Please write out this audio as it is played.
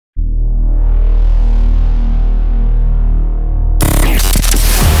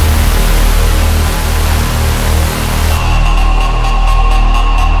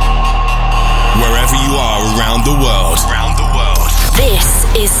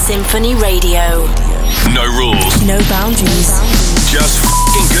SINPHONY Radio. No rules. No boundaries. Just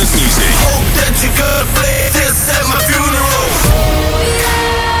f***ing good music. Hope that you're gonna play this at my funeral.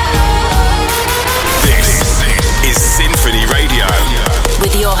 This is SINPHONY Radio.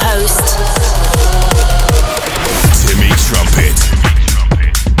 With your host, Timmy Trumpet.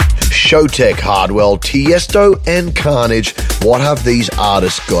 Showtek, Hardwell, Tiësto and Carnage. What have these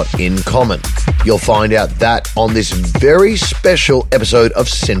artists got in common? You'll find out that on this very special episode of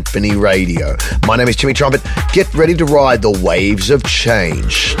SINPHONY Radio. My name is Timmy Trumpet. Get ready to ride the waves of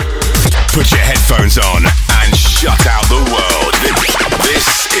change. Put your headphones on and shut out the world.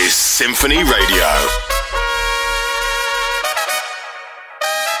 This is SINPHONY Radio.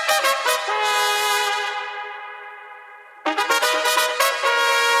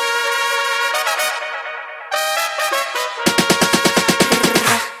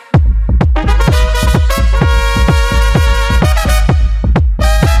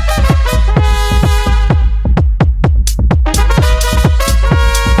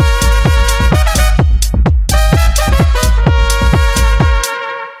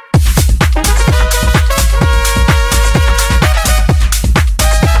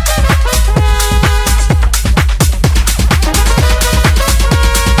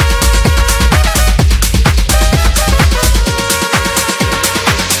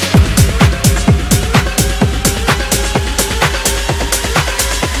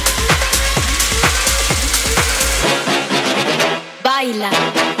 Baila,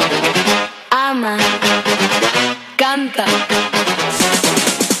 ama, canta.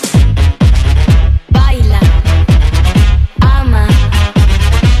 Baila, ama,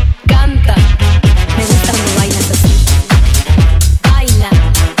 canta. Me gusta cuando bailas así. Baila,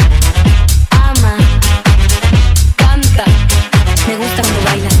 ama, canta. Me gusta cuando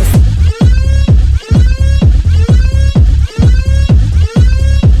bailas así.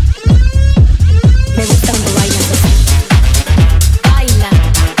 Me gusta cuando bailas así.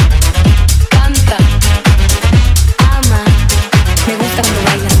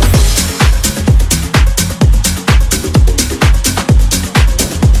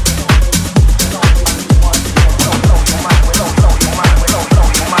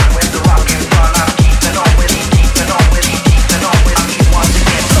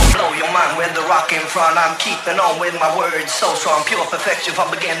 I'm keeping on with my words so strong, pure perfection from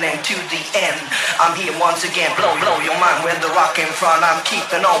beginning to the end. I'm here once again, blow your mind with the rock in front. I'm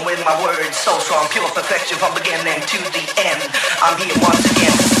keeping on with my words so strong, pure perfection from beginning to the end. I'm here once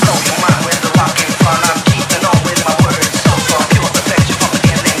again, blow your mind with the rock in front. I'm keeping on with my words so strong, pure perfection from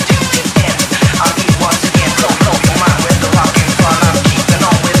beginning to the end. I'm here once again, blow your mind with the rock in front. I'm keeping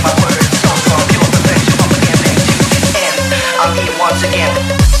on with my words so strong, pure perfection from beginning to the end. I'm here once again.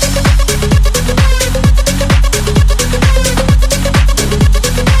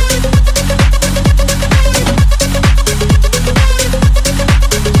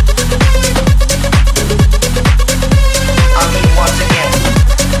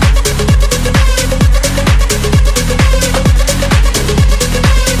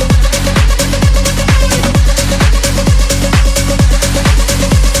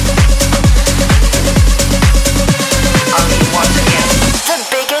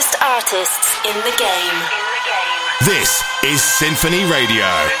 in the game. This is SINPHONY Radio.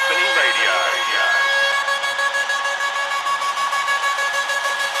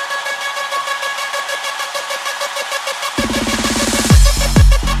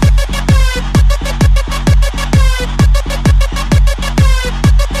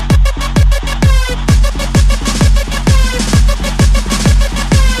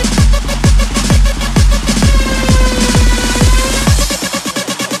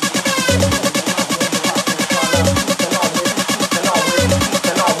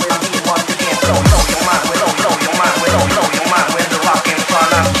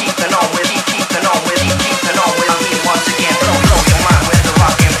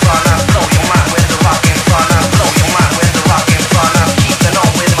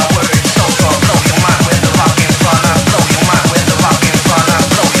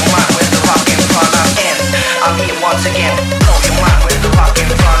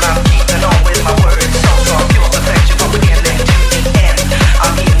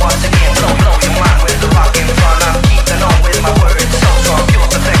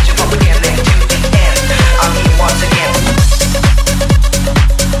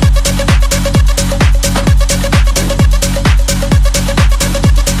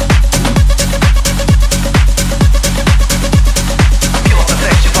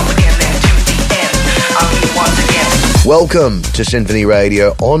 Welcome to Symphony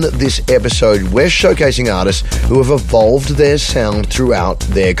Radio. On this episode, we're showcasing artists who have evolved their sound throughout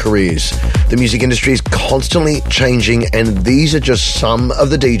their careers. The music industry is constantly changing, and these are just some of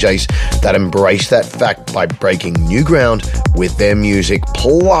the DJs that embrace that fact by breaking new ground with their music.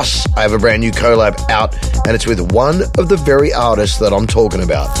 Plus, I have a brand new collab out, and it's with one of the very artists that I'm talking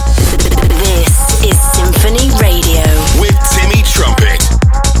about. This is Symphony Radio with Timmy Trumpet.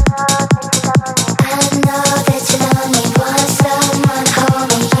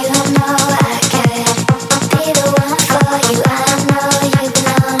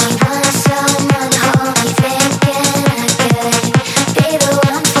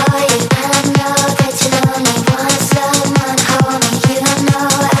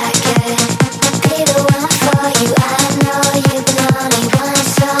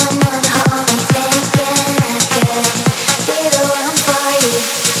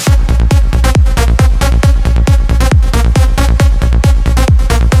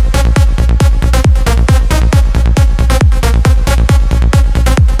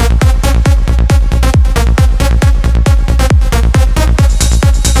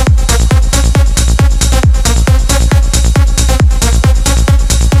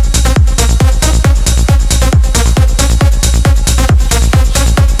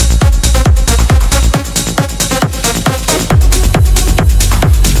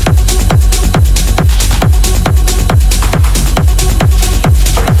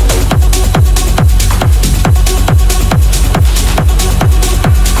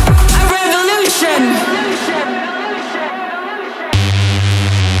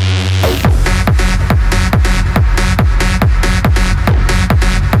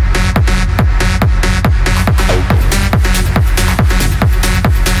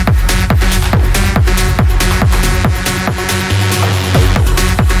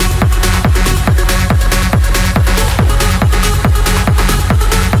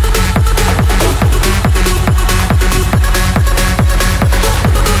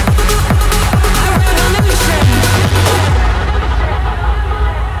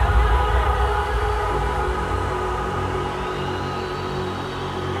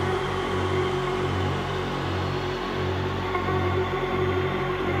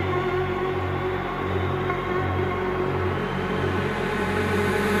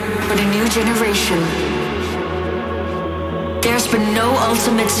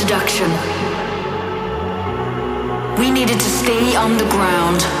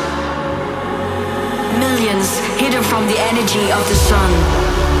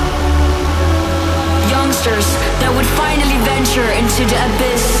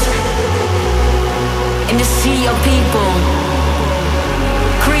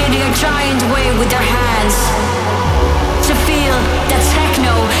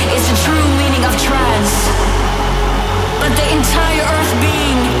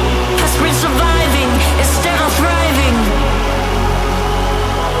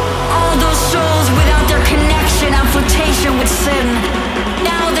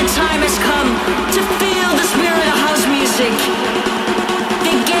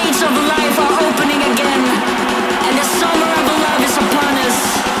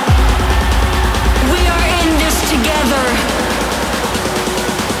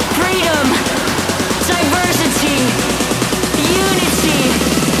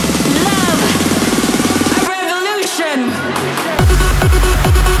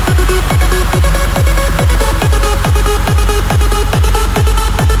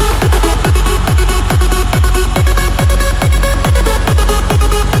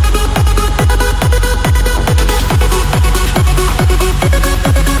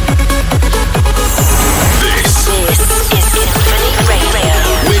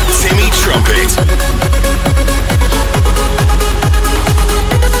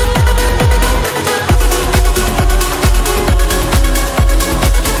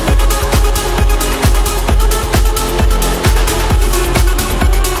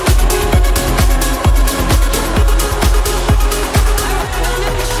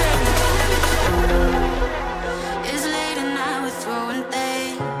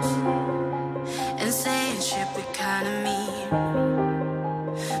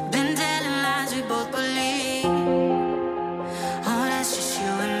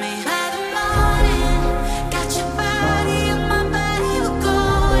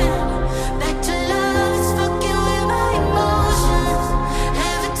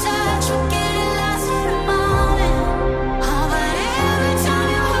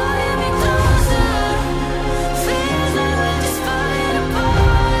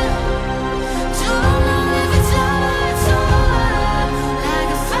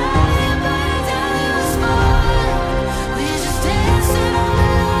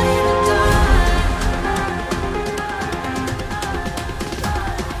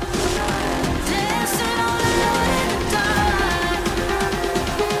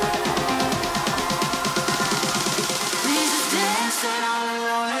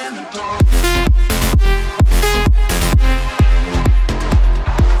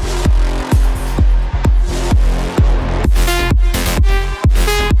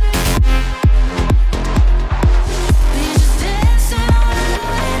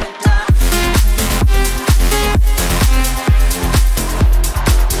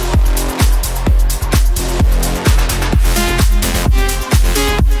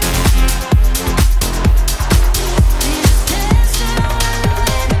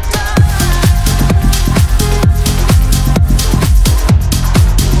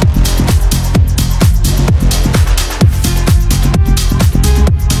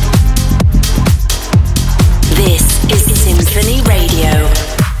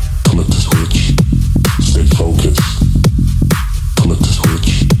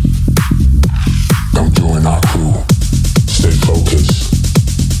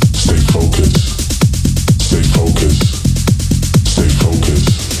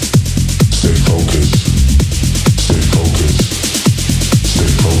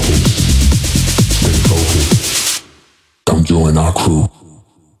 join our crew.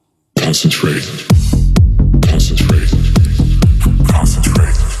 Concentrate. Concentrate.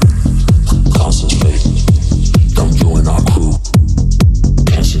 Concentrate. Concentrate. Don't join our crew.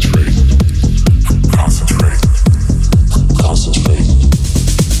 Concentrate. Concentrate. Concentrate.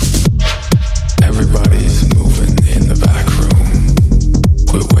 Everybody's moving in the back room.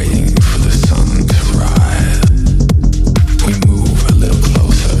 We're waiting for the sun to rise. We move a little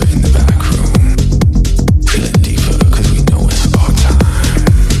closer in the back room. Feel it deeper cause we know it's our time.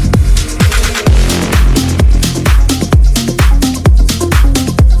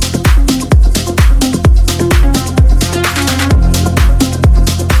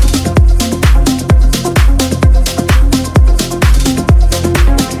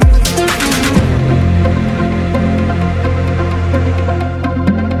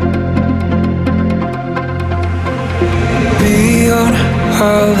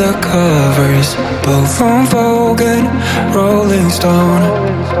 All the covers, both from Vogue and Rolling Stone.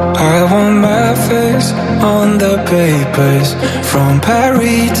 I want my face on the papers, from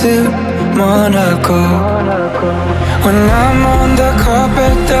Paris to Monaco. When I'm on the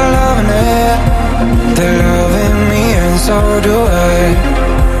carpet, they're loving it. They're loving me and so do I.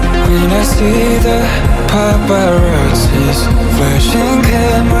 When I see the paparazzis flashing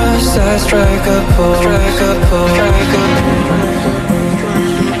cameras, I strike a pose, strike a pose, strike a pose.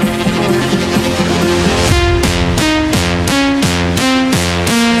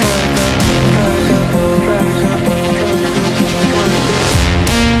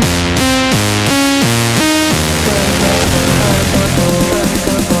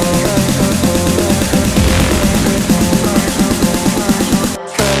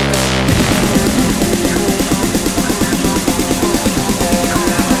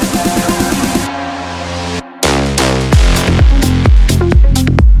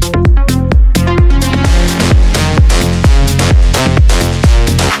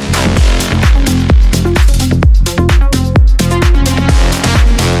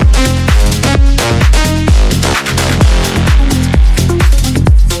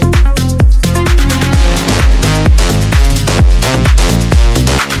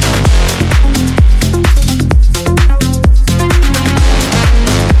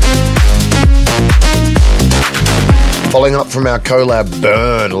 Following up from our collab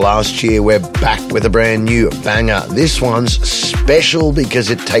Burn last year, we're back with a brand new banger. This one's special because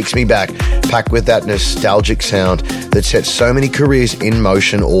it takes me back, packed with that nostalgic sound that set so many careers in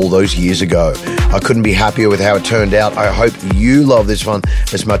motion all those years ago. I couldn't be happier with how it turned out. I hope you love this one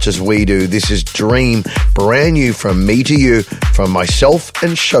as much as we do. This is Dream, brand new from me to you, from myself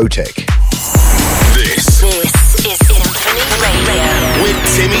and Showtek. This is SINPHONY Radio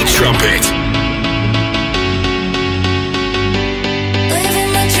with Timmy Trumpet.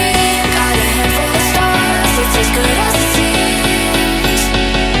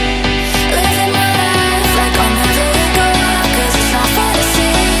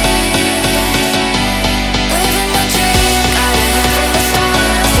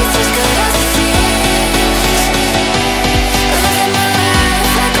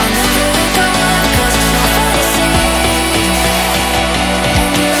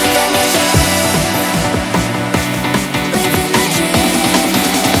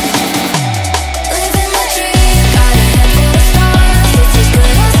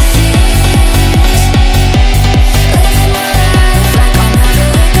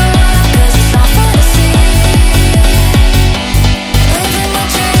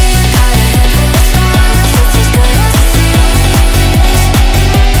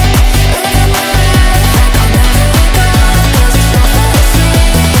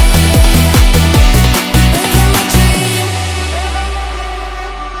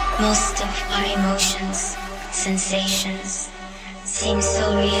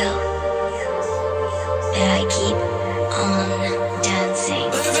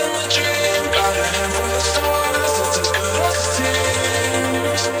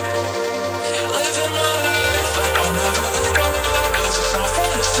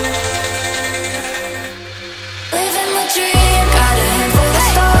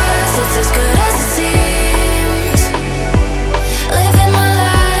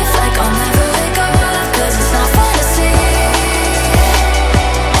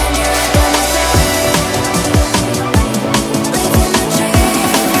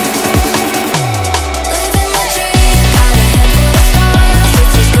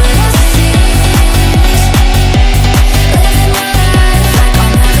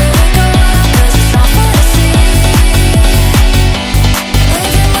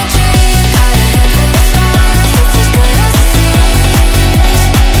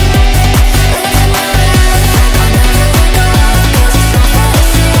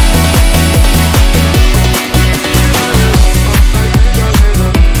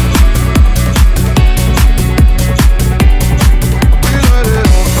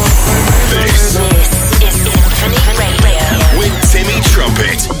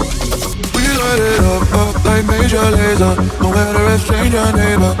 laser. No matter if stranger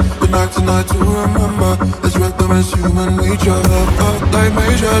neighbor, but not tonight to remember. Let's wreck them as human nature. Like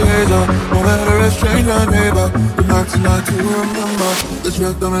major laser. No matter if stranger neighbor, but not tonight to remember. Let's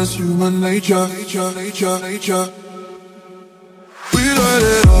wreck them as human nature. Nature. We light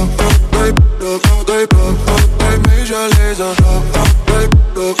it up, like major laser.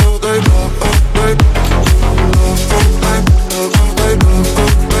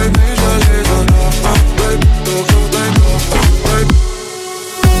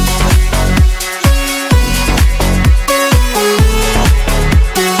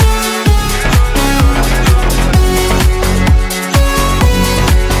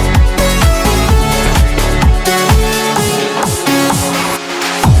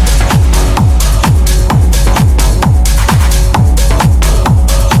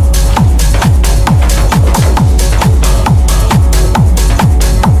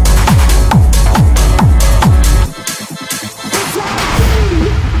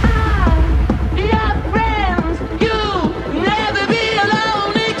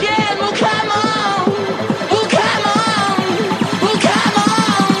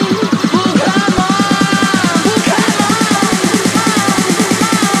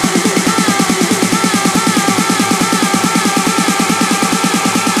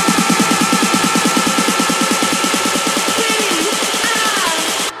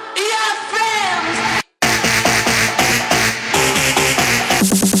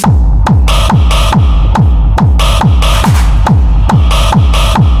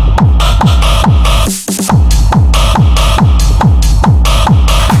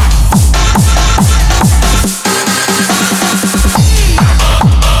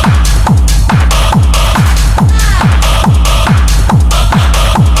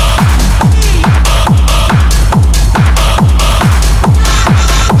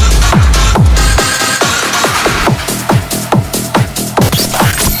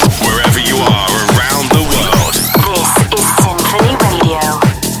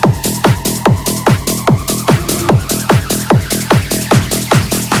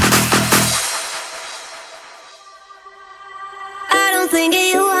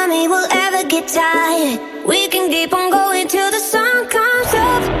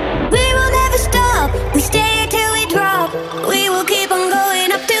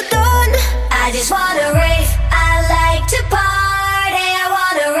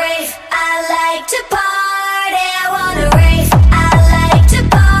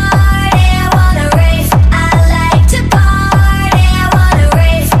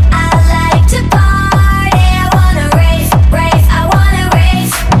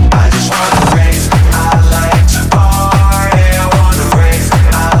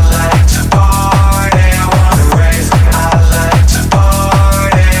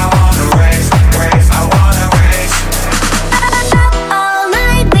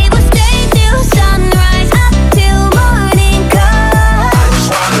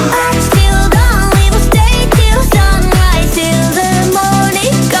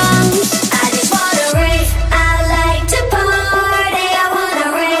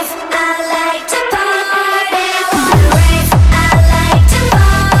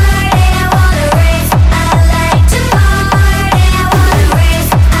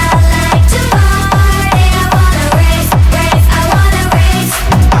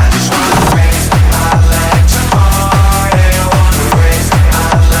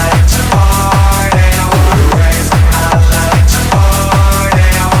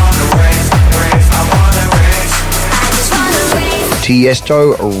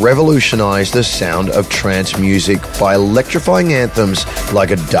 Tiësto revolutionized the sound of trance music by electrifying anthems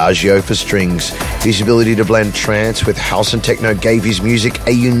like Adagio for strings. His ability to blend trance with house and techno gave his music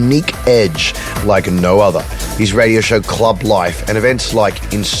a unique edge like no other. His radio show Club Life and events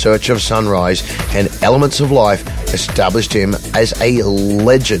like In Search of Sunrise and Elements of Life established him as a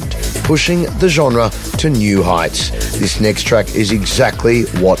legend, pushing the genre to new heights. This next track is exactly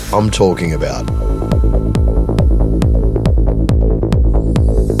what I'm talking about.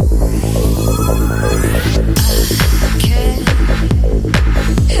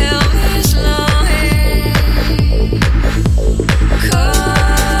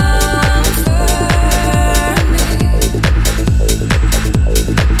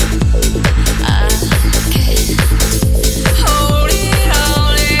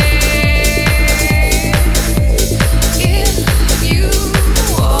 You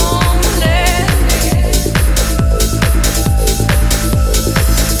won't let me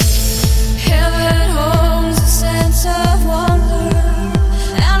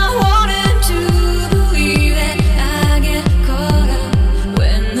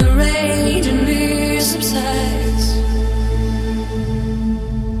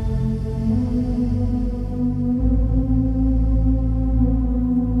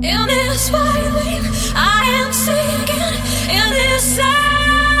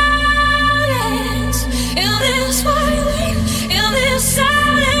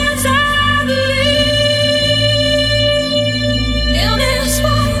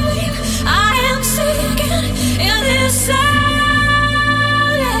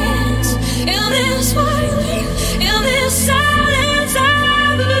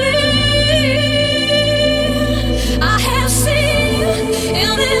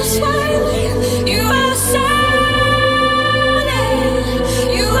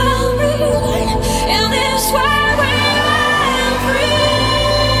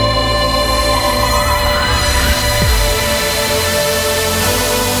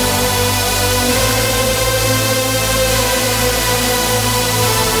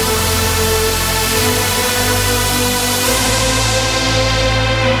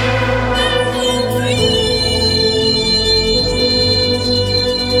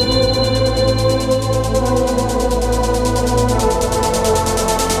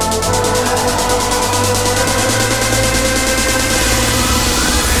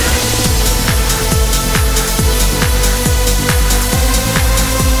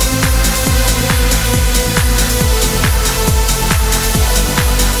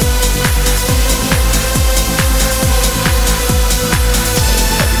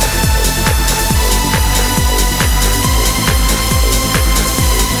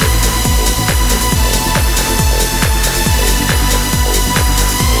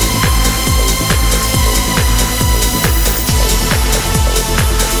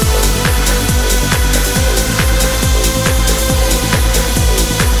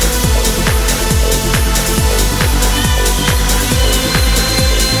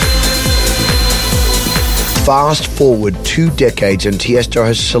Fast forward 2 decades and Tiësto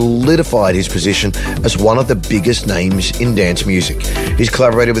has solidified his position as one of the biggest names in dance music. He's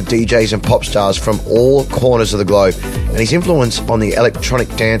collaborated with DJs and pop stars from all corners of the globe, and his influence on the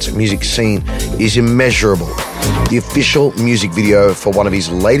electronic dance music scene is immeasurable. The official music video for one of his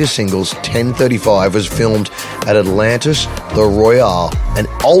latest singles, 1035, was filmed at Atlantis The Royale, an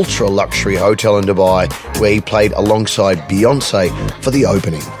ultra-luxury hotel in Dubai, where he played alongside Beyoncé for the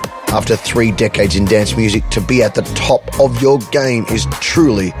opening. After 3 decades in dance music, to be at the top of your game is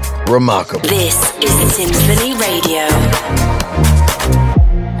truly remarkable. This is SINPHONY Radio.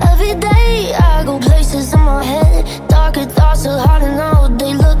 Every day I go places in my head. Darker thoughts are hard to know.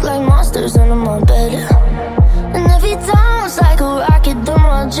 They look like monsters under my bed. And every time it's like a rocket through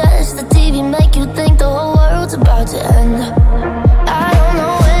my chest. The TV make you think the whole world's about to end. I don't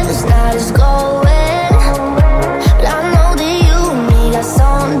know where this night is going, but I know that you and me got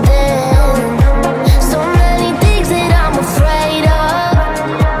something. So many things that I'm afraid of,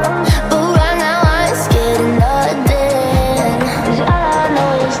 but right now I ain't scared of nothing.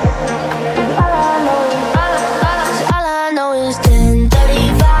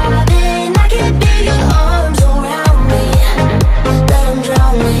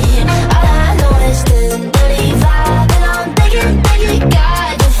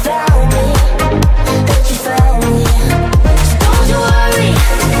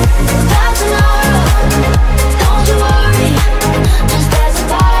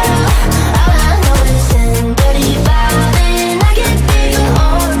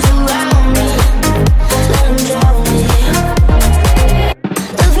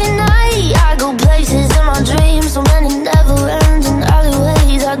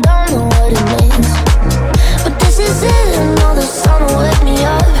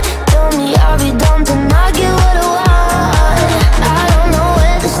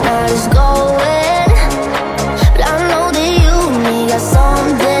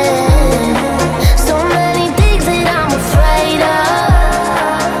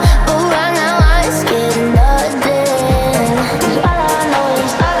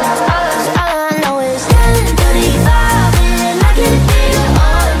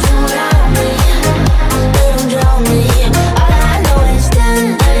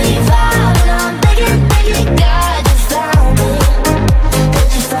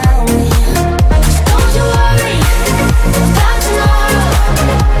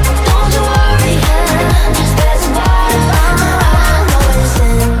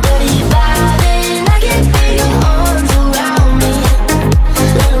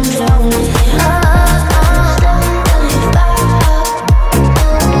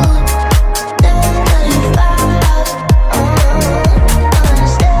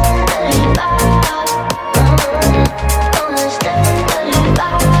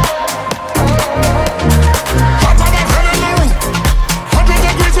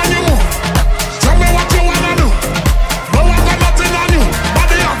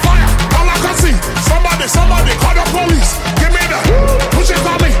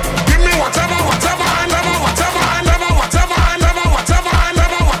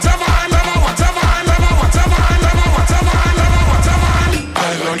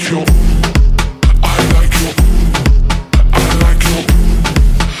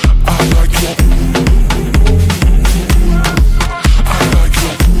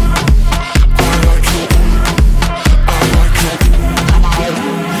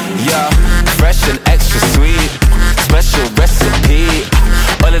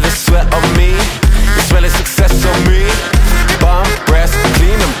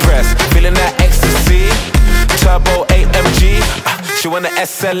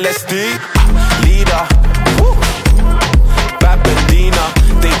 SLSD leader, woo. Bad Medina,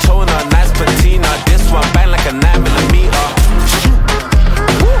 Daytona, nice patina. This one bang like a 9mm.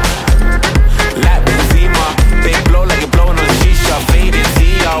 Like Benzema, they blow like you're blowing on shisha. Faded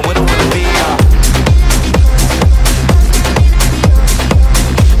Zia, we don't wanna be ya.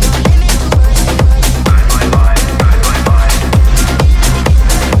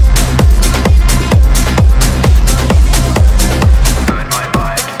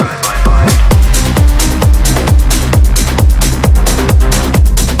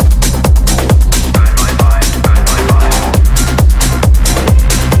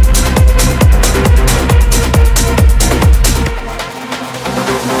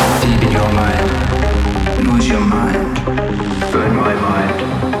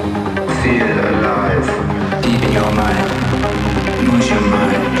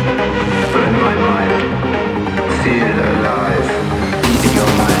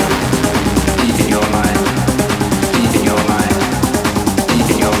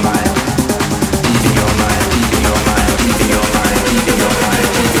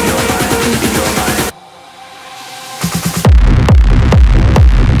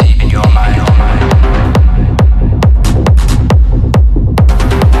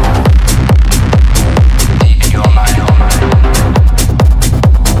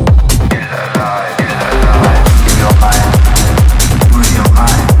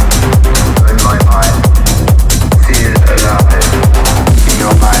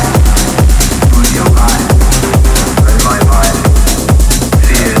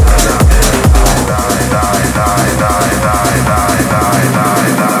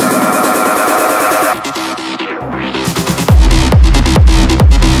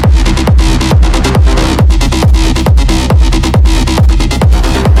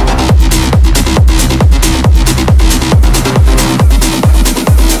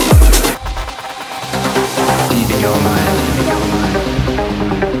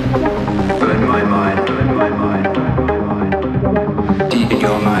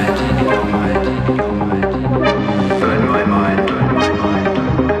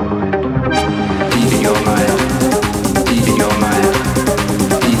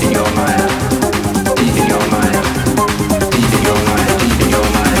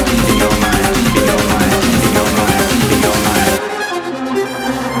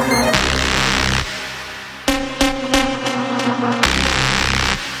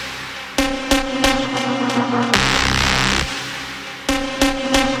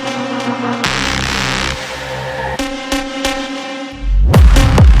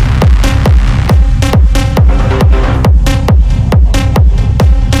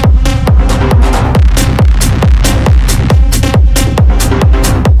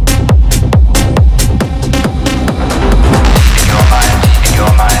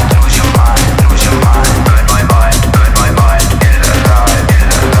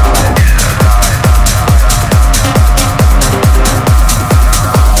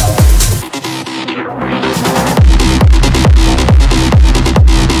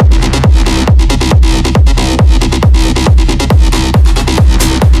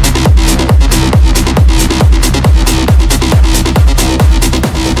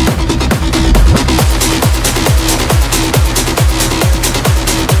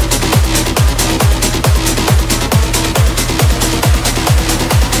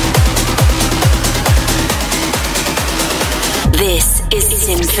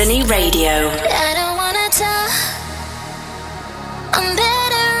 SINPHONY Radio. I don't wanna talk. I'm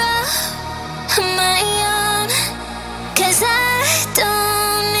better off on my own. 'Cause I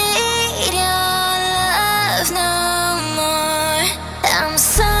don't need your love no more. I'm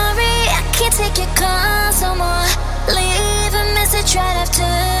sorry, I can't take your calls no more. Leave a message right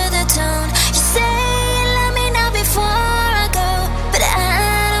after the tone. You say you love me now before I go, but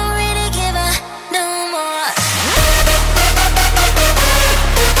I don't really give a no more.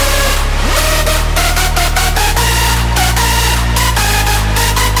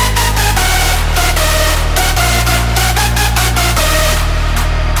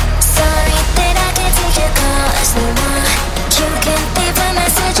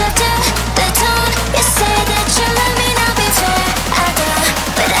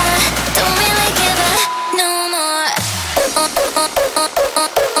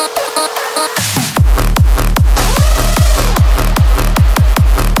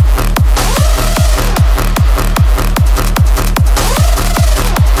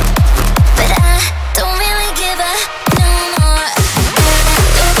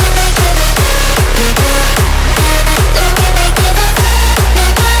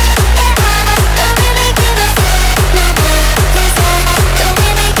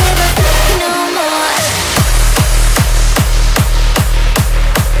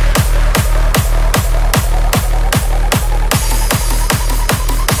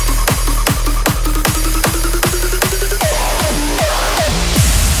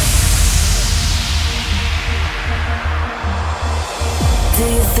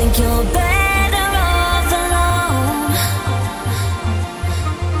 you're better off alone?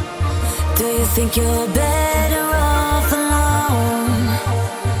 Do you think you're better off alone?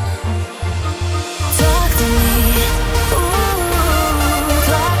 Talk to me, ooh,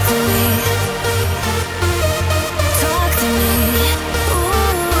 talk to me. Talk to me,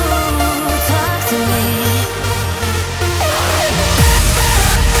 ooh, talk to me.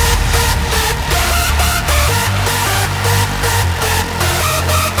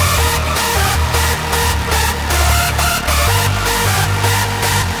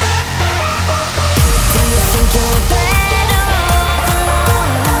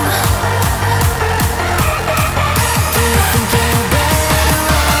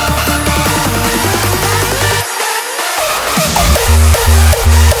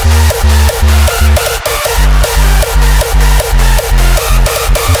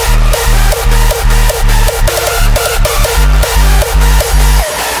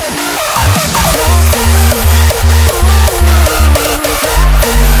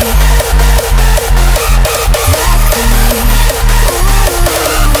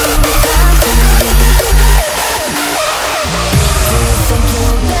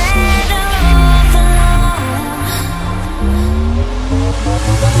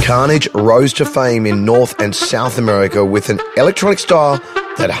 Carnage rose to fame in North and South America with an electronic style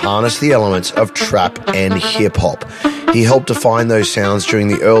that harnessed the elements of trap and hip-hop. He helped define those sounds during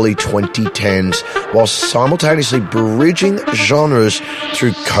the early 2010s while simultaneously bridging genres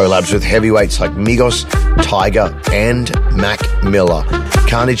through collabs with heavyweights like Migos, Tyga, and Mac Miller.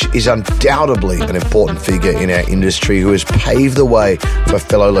 Carnage is undoubtedly an important figure in our industry who has paved the way for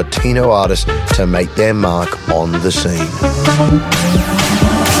fellow Latino artists to make their mark on the scene.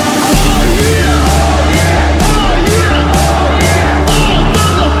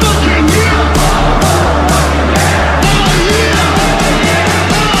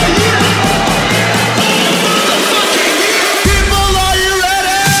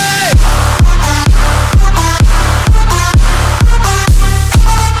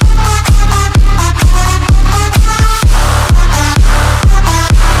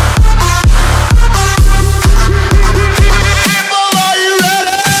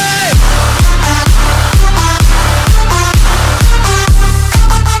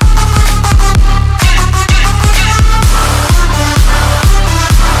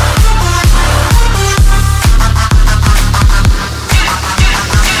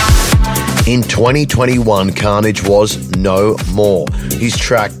 In 2021, Carnage was no more. His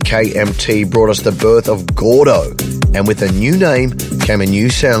track KMT brought us the birth of Gordo, and with a new name came a new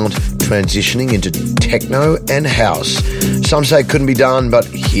sound, transitioning into techno and house. Some say it couldn't be done, but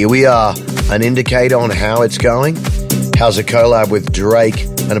here we are, an indicator on how it's going. How's a collab with Drake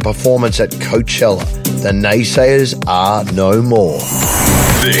and a performance at Coachella? The naysayers are no more.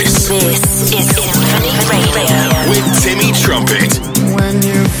 This is Symphony Radio with Timmy Trumpet. When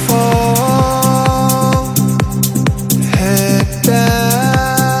you fall, head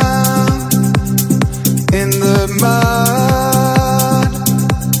down in the mud,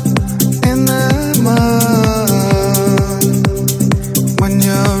 when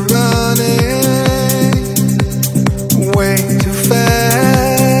you're running way too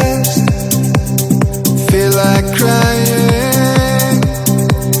fast, feel like crying,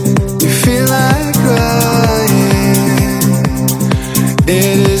 you feel like crying.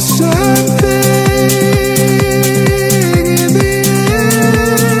 It is something in the air.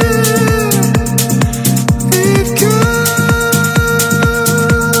 It comes.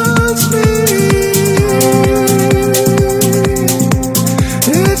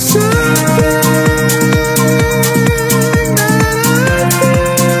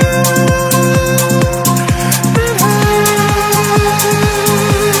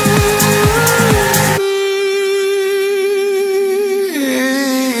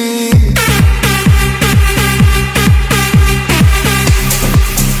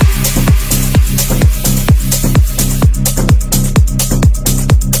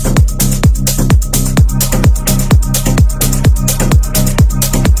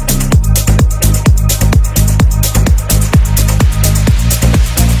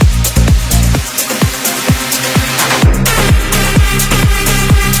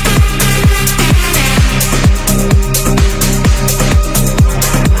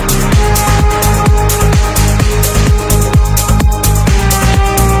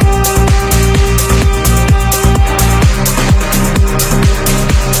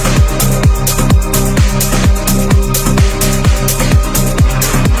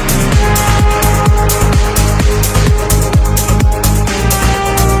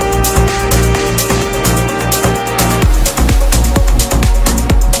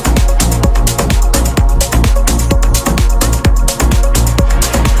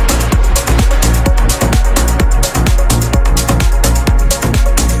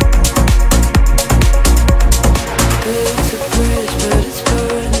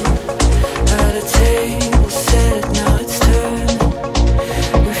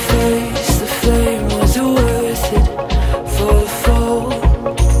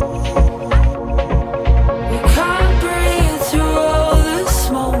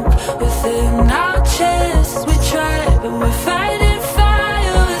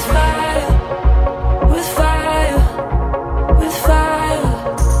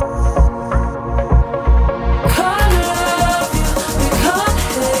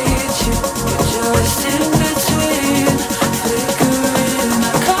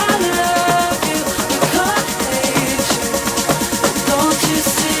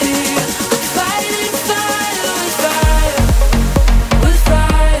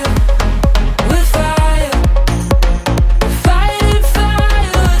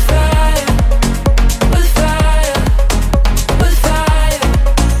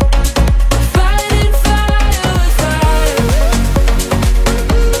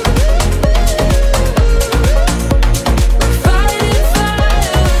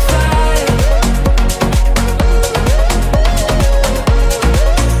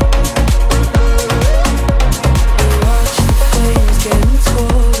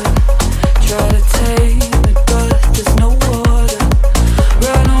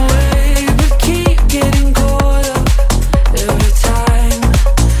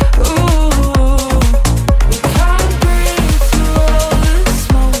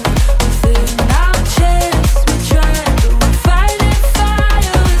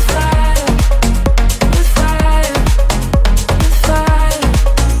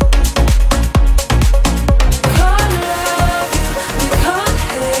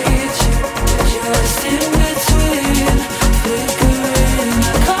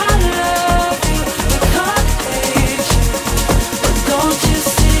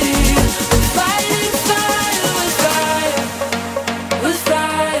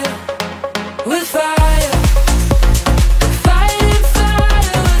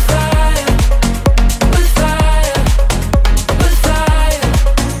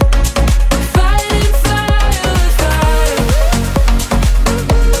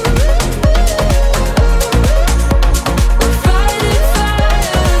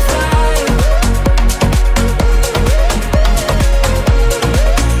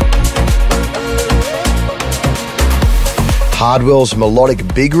 Hardwell's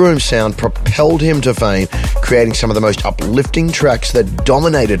melodic big room sound propelled him to fame, creating some of the most uplifting tracks that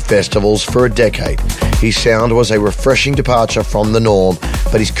dominated festivals for a decade. His sound was a refreshing departure from the norm,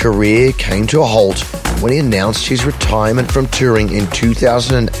 but his career came to a halt when he announced his retirement from touring in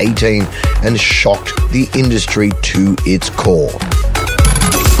 2018 and shocked the industry to its core.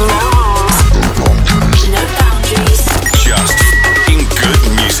 Just f***ing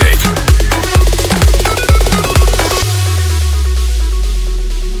good music.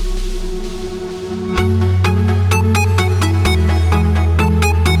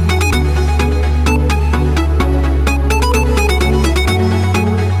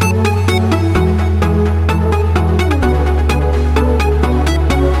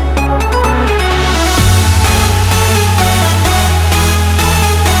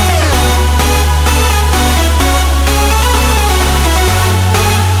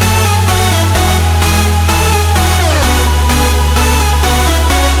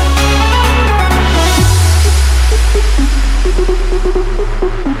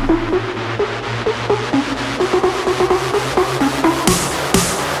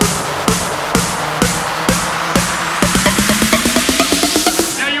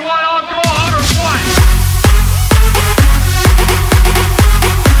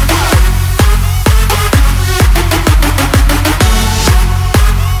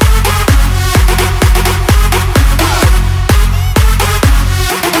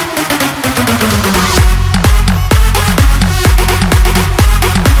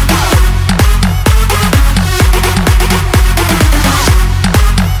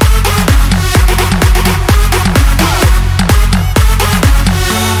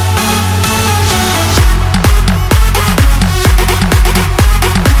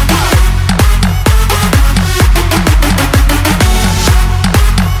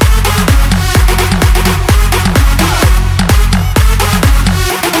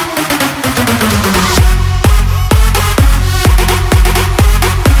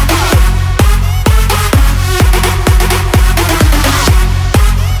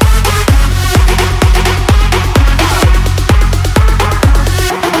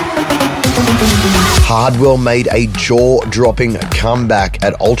 Hardwell made a jaw-dropping comeback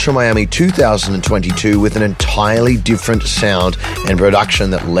at Ultra Miami 2022 with an entirely different sound and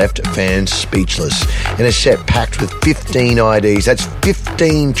production that left fans speechless. In a set packed with 15 IDs, that's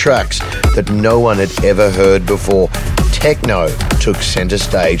 15 tracks that no one had ever heard before. Techno took center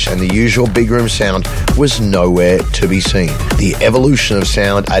stage and the usual big room sound was nowhere to be seen. The evolution of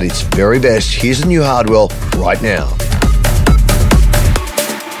sound at its very best. Here's the new Hardwell right now.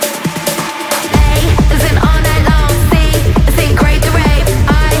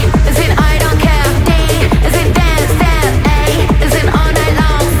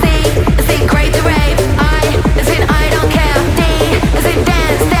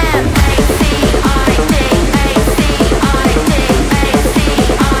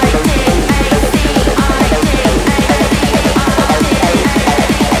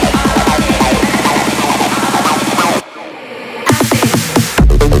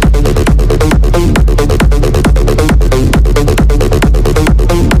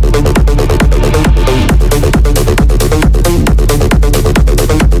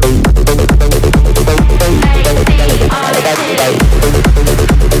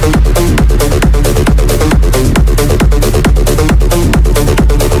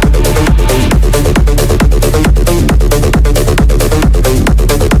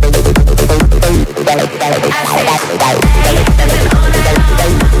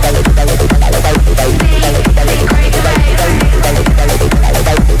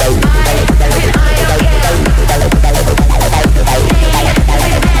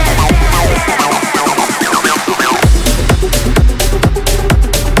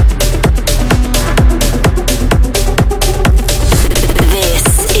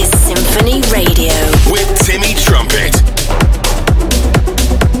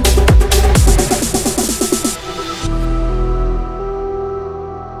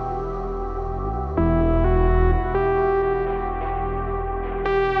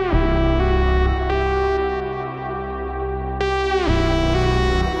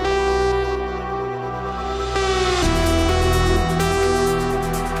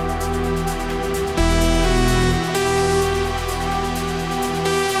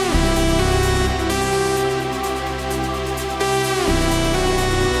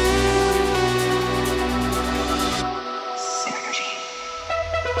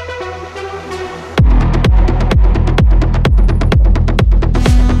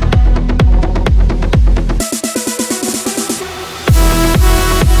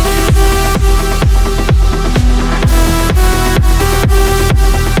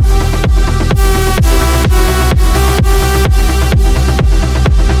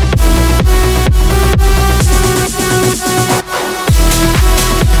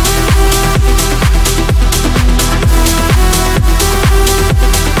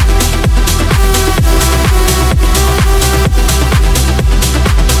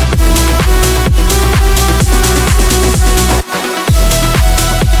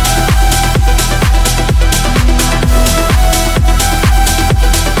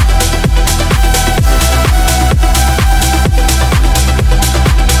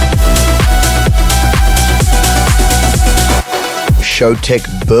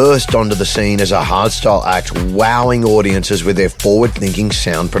 Showtek burst onto the scene as a hardstyle act, wowing audiences with their forward-thinking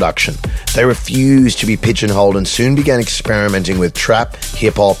sound production. They refused to be pigeonholed and soon began experimenting with trap,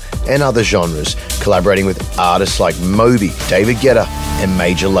 hip-hop, and other genres, collaborating with artists like Moby, David Guetta, and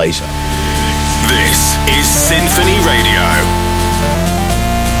Major Lazer. This is SINPHONY Radio.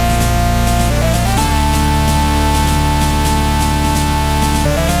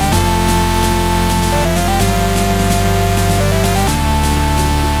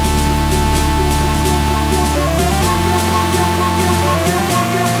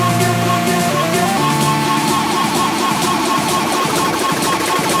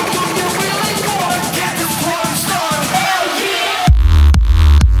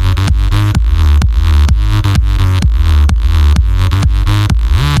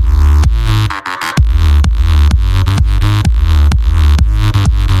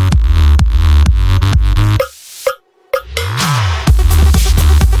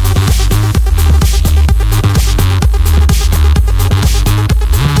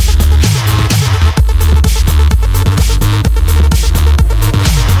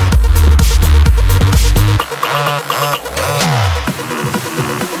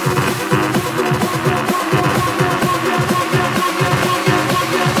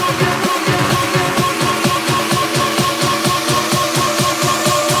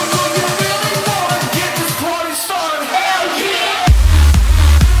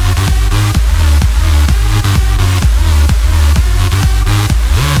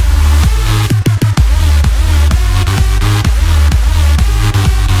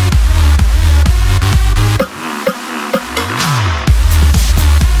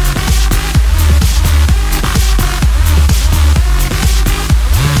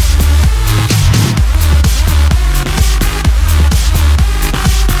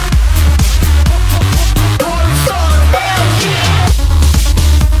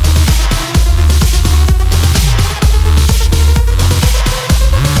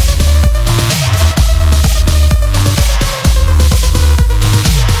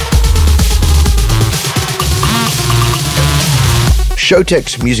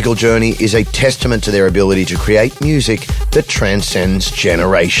 Showtek's musical journey is a testament to their ability to create music that transcends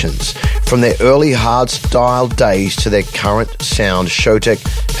generations. From their early hardstyle days to their current sound, Showtek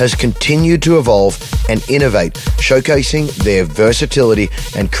has continued to evolve and innovate, showcasing their versatility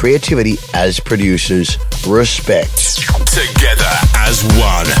and creativity as producers. Respect. Together as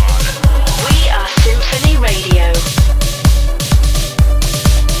one. We are SINPHONY Radio.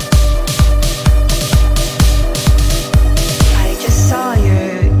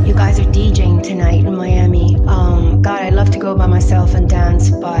 You guys are DJing tonight in Miami. God, I'd love to go by myself and dance,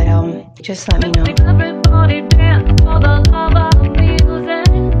 but just let me know. Everybody dance for the love of music.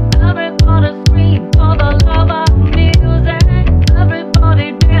 Everybody scream for the love of music.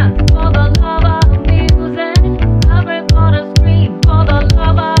 Everybody dance for the love of music. Everybody scream for the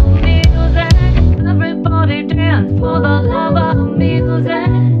love of music. Everybody dance for the love of music.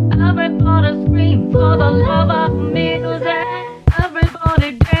 Everybody scream for the love of music.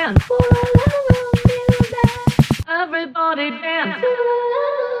 Everybody dance for the love of music. Everybody dance for the love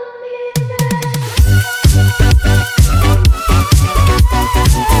of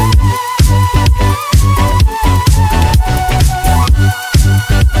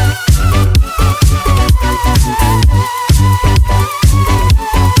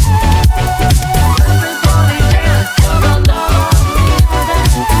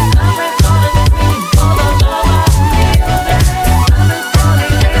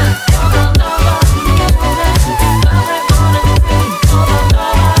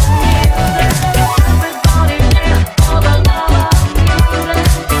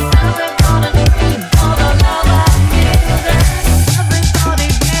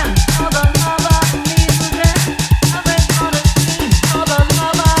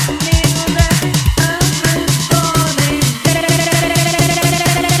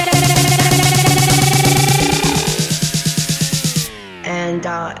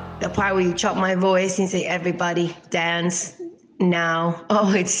You chop my voice and say, everybody dance now.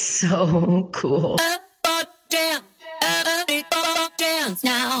 Oh, it's so cool. Everybody dance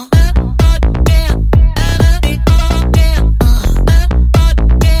now.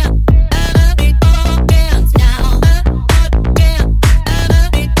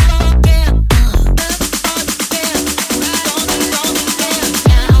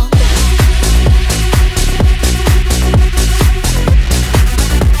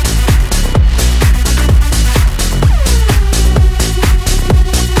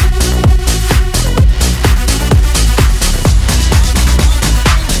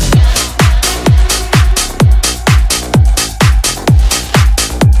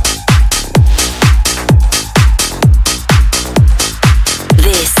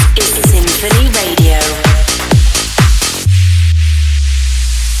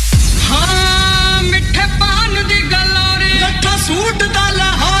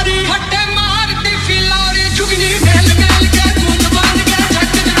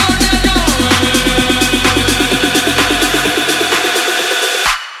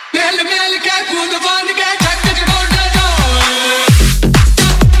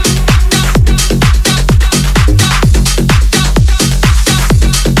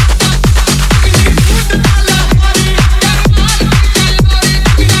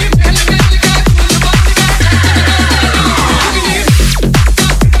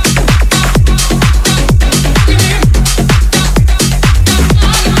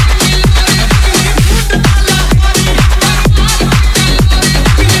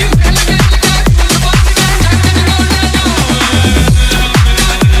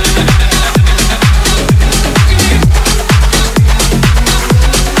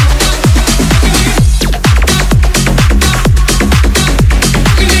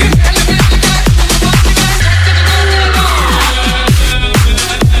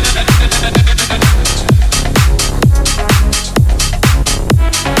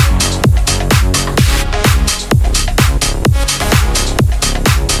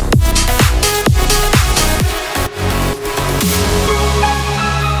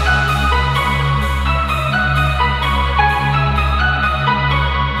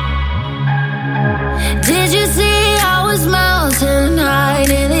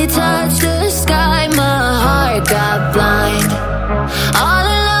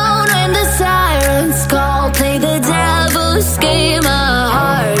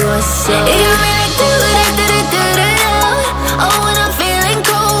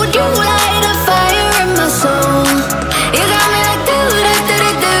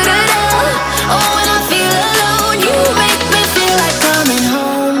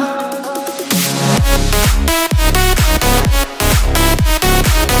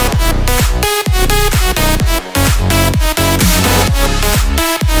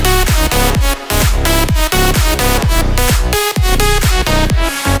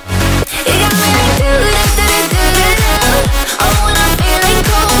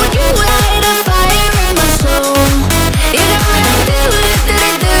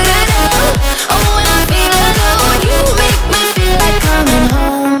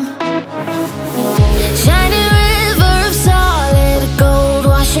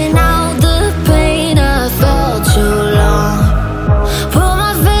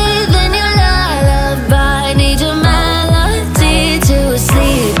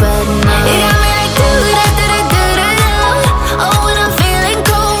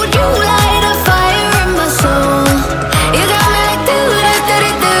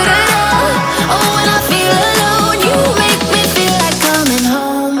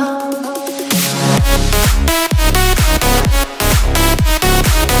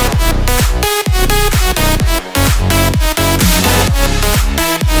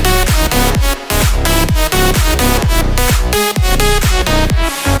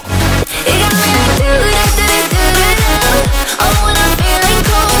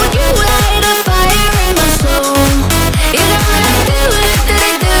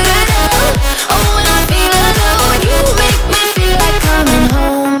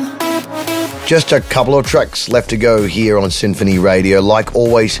 Just a couple of tracks left to go here on Symphony Radio. Like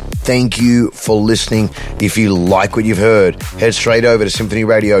always, thank you for listening. If you like what you've heard, head straight over to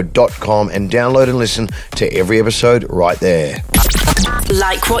symphonyradio.com and download and listen to every episode right there.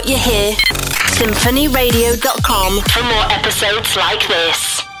 Like what you hear? symphonyradio.com for more episodes like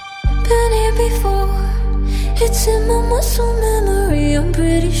this. Been here before. It's in my muscle memory, I'm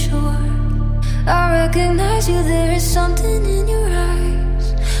pretty sure. I recognize you, there is something in your eyes.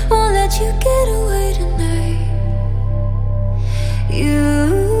 Won't let you get away tonight. You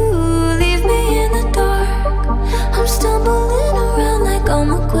leave me in the dark. I'm stumbling around like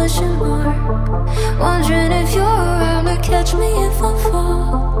I'm a question mark. Wondering if you're around to catch me if I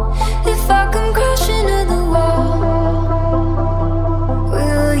fall. If I come crashing into the wall.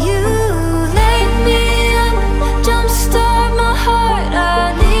 Will you lay me up, jumpstart my heart?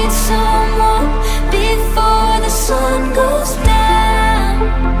 I need someone before the sun goes down.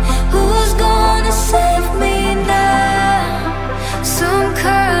 Who's gonna save me now? Some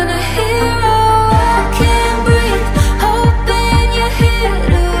kind of hero. I can't breathe, hoping you're here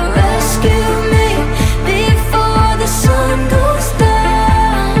to rescue me before the sun goes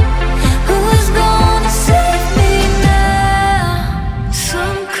down. Who's gonna save me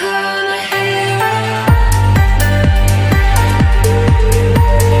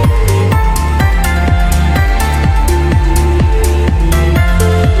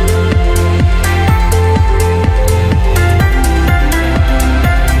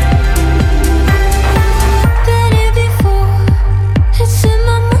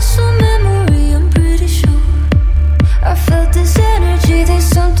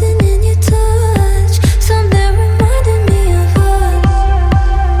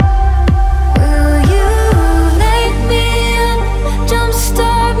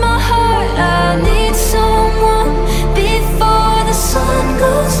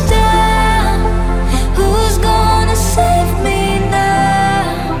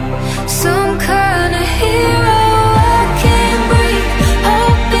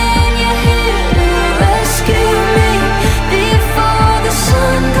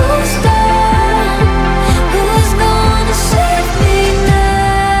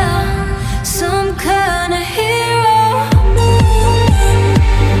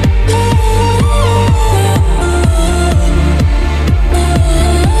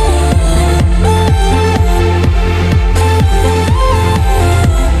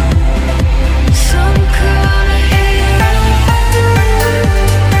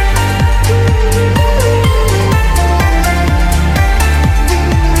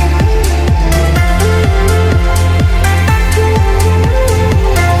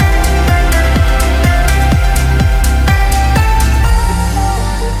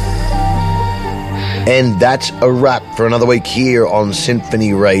And that's a wrap for another week here on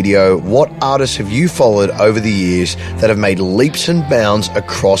Symphony Radio. What artists have you followed over the years that have made leaps and bounds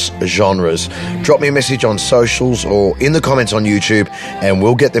across genres? Drop me a message on socials or in the comments on YouTube and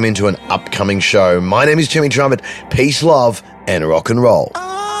we'll get them into an upcoming show. My name is Timmy Trumpet. Peace, love, and rock and roll.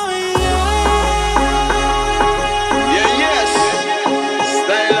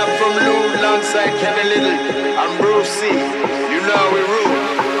 Bru-C, you know we rule.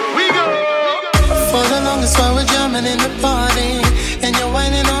 We go. For the longest while we're jamming in the party, and you're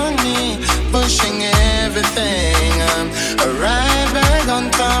whining on me, pushing everything. A right back on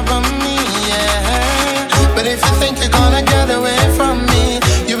top of me, yeah. But if you think you're gonna get away from me,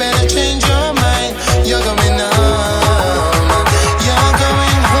 you better change your mind. You're going home. You're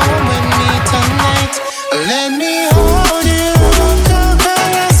going home with me tonight. Let me hold you.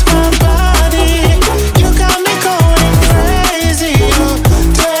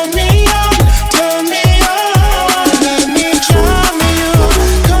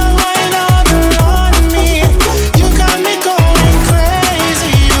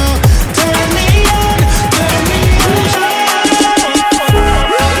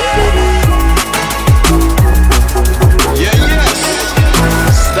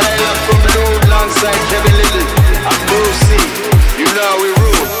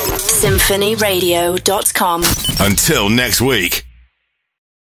 SymphonyRadio.com. Until next week.